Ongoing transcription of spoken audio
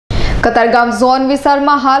Katargam zone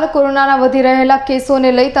વિસ્તારમાં હાલ કોરોનાના વધી રહેલા કેસોને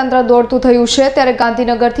લઈ તંત્ર દોડતું થયું છે, ત્યારે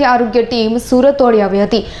ગાંધીનગરથી આરોગ્ય ટીમ સુરત દોડી આવી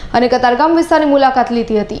હતી અને કતારગામ વિસ્તારની મુલાકાત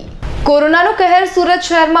લીધી હતી। કોરોનાનો કહેર સુરત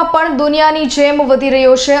શહેરમાં પણ દુનિયાની જેમ વધી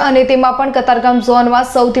રહ્યો છે અને તેમાં પણ કતારગામ ઝોનમાં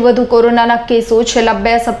સૌથી વધુ કોરોનાના કેસો છેલ્લા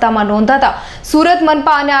 2 સપ્તાહમાં નોંધાતા સુરત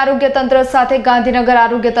મનપા અને આરોગ્ય તંત્ર સાથે ગાંધીનગર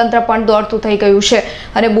આરોગ્ય તંત્ર પણ દોડતું થઈ ગયું છે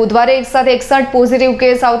અને બુધવારે એક સાથે 61 પોઝિટિવ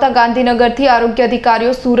કેસ આવતા ગાંધીનગરથી આરોગ્ય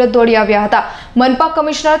અધિકારીઓ સુરત દોડી આવ્યા હતા। મનપા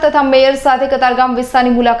કમિશનર તથા મેયર સાથે કતારગામ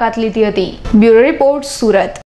વિસ્તારની મુલાકાત લીધી હતી। Bureau report, Surat.